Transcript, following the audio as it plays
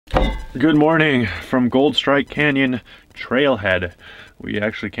Good morning from Gold Strike Canyon Trailhead. We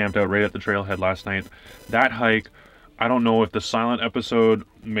actually camped out right at the trailhead last night. That hike, I don't know if the silent episode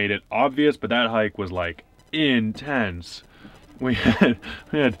made it obvious, but that hike was like intense. We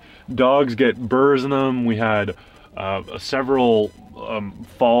had dogs get burrs in them. We had several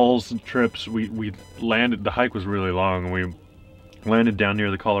falls trips. We landed, the hike was really long. We landed down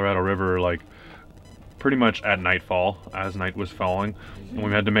near the Colorado River like pretty much at nightfall, as night was falling, and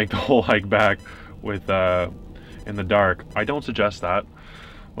we had to make the whole hike back with in the dark. I don't suggest that.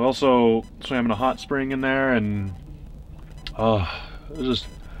 We also swam in a hot spring in there, and it was just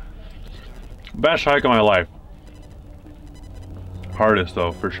best hike of my life. Hardest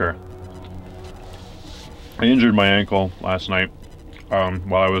though, for sure. I injured my ankle last night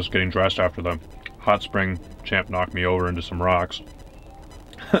while I was getting dressed after the hot spring. Champ knocked me over into some rocks.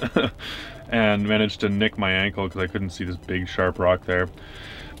 And managed to nick my ankle because I couldn't see this big sharp rock there.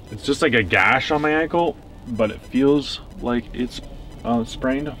 It's just like a gash on my ankle, but it feels like it's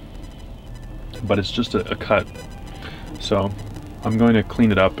sprained, but it's just a cut. So I'm going to clean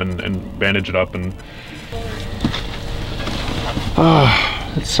it up and bandage it up. And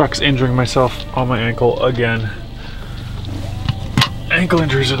it sucks injuring myself on my ankle again. Ankle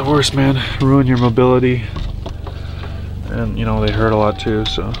injuries are the worst, man. Ruin your mobility, and you know they hurt a lot too.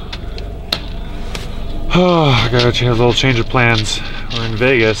 So I gotta have a little change of plans. We're in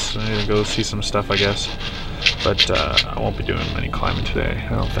Vegas. I need to go see some stuff, I guess. But I won't be doing any climbing today,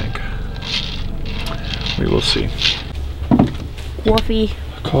 I don't think. We will see.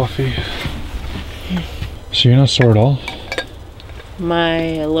 Coffee. So you're not sore at all?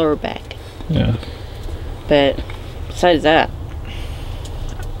 My lower back. Yeah. But besides that,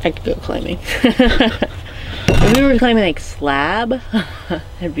 I could go climbing. If we were climbing like slab,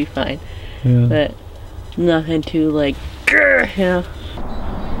 it'd be fine. Yeah. But nothing too like, you know.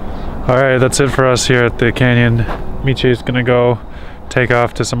 Alright, that's it for us here at the canyon. Miche's gonna go take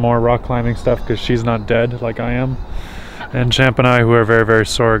off to some more rock climbing stuff because she's not dead like I am. And Champ and I, who are very, very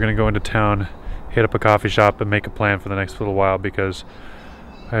sore, are gonna go into town, hit up a coffee shop, and make a plan for the next little while because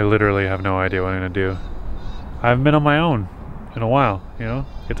I literally have no idea what I'm gonna do. I haven't been on my own in a while, you know?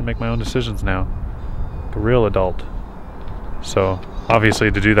 I get to make my own decisions now. Like a real adult. So,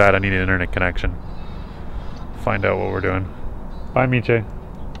 obviously to do that I need an internet connection. Find out what we're doing. Bye, Miche.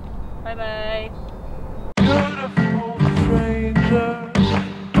 Bye bye. Beautiful stranger.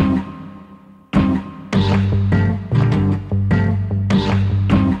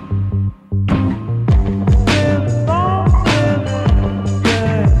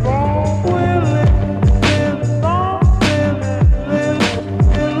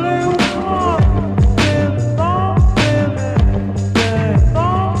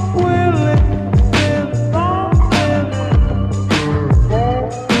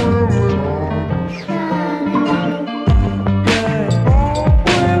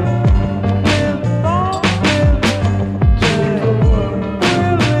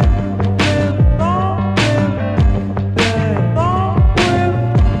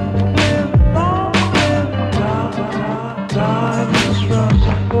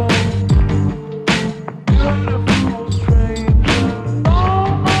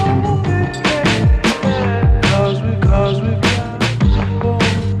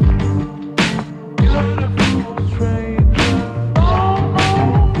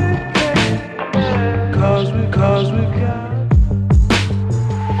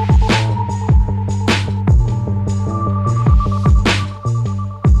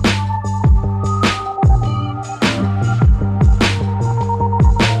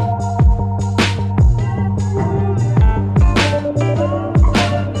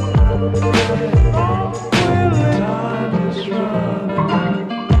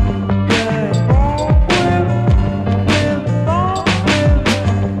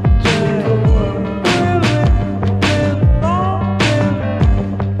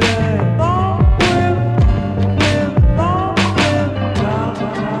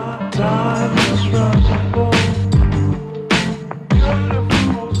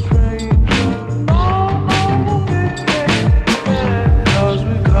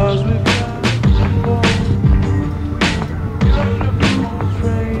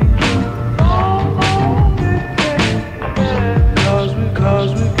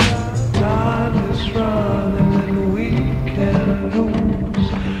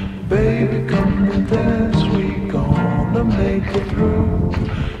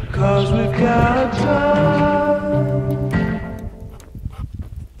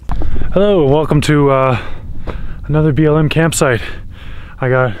 Hello, welcome to another BLM campsite. I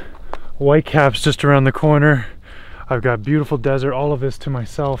got Whitecaps just around the corner. I've got beautiful desert, all of this to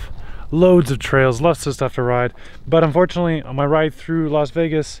myself, loads of trails, lots of stuff to ride. But unfortunately, on my ride through Las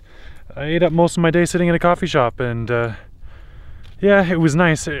Vegas, I ate up most of my day sitting in a coffee shop, and yeah, it was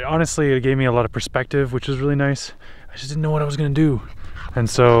nice. Honestly, it gave me a lot of perspective, which was really nice. I just didn't know what I was gonna do. And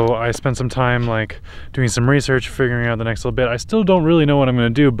so I spent some time like doing some research, figuring out the next little bit. I still don't really know what I'm gonna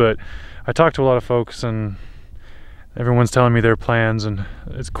do, but I talked to a lot of folks and everyone's telling me their plans, and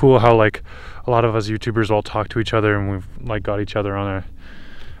it's cool how like a lot of us YouTubers all talk to each other, and we've like got each other on our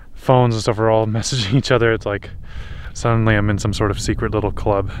phones and stuff. We're all messaging each other. It's like suddenly I'm in some sort of secret little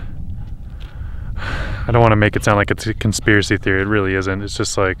club. I don't want to make it sound like it's a conspiracy theory. It really isn't. It's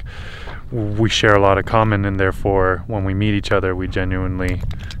just like we share a lot of common, and therefore when we meet each other we genuinely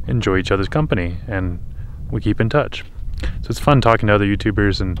enjoy each other's company and we keep in touch. So it's fun talking to other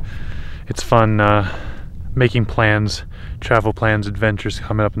YouTubers, and it's fun making plans, travel plans, adventures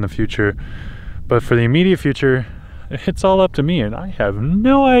coming up in the future. But for the immediate future, it's all up to me, and I have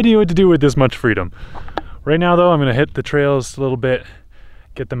no idea what to do with this much freedom. Right now though, I'm gonna hit the trails a little bit,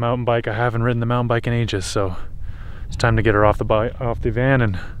 get the mountain bike. I haven't ridden the mountain bike in ages, so it's time to get her off the van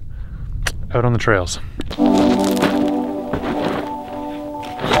and out on the trails.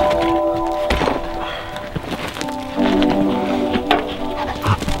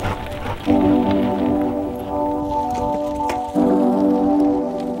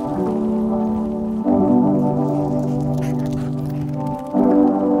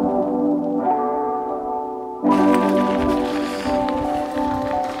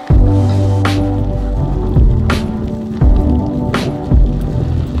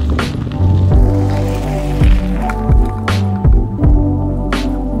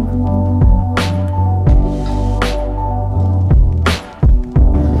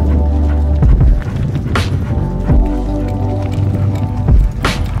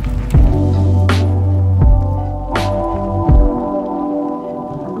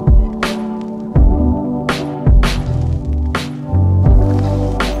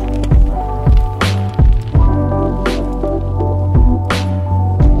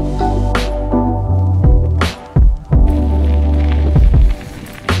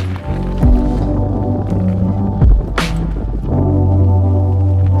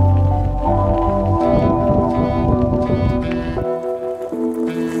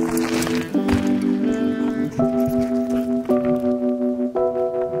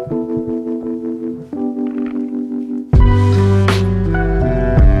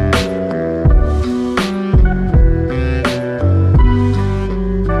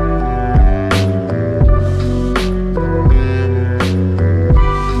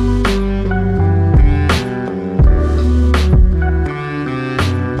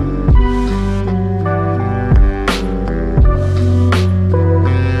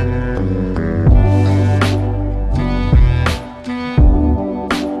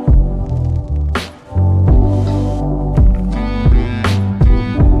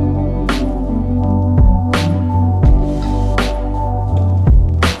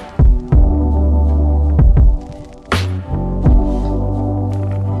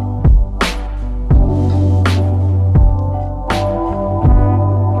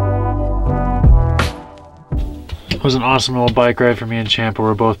 It was an awesome little bike ride for me and Champa.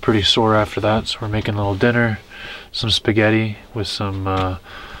 We're both pretty sore after that, so we're making a little dinner, some spaghetti with some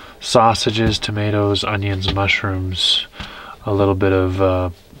sausages, tomatoes, onions, mushrooms, a little bit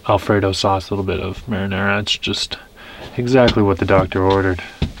of Alfredo sauce, a little bit of marinara. It's just exactly what the doctor ordered.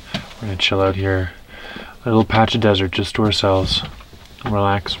 We're gonna chill out here, a little patch of desert just to ourselves,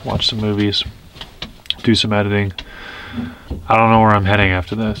 relax, watch some movies, do some editing. I don't know where I'm heading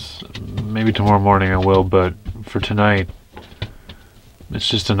after this. Maybe tomorrow morning I will, but for tonight, it's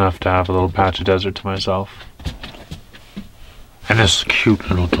just enough to have a little patch of desert to myself. And this cute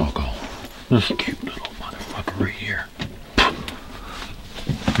little doggo. This cute little motherfucker right here.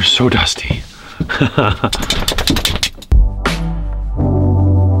 You're so dusty.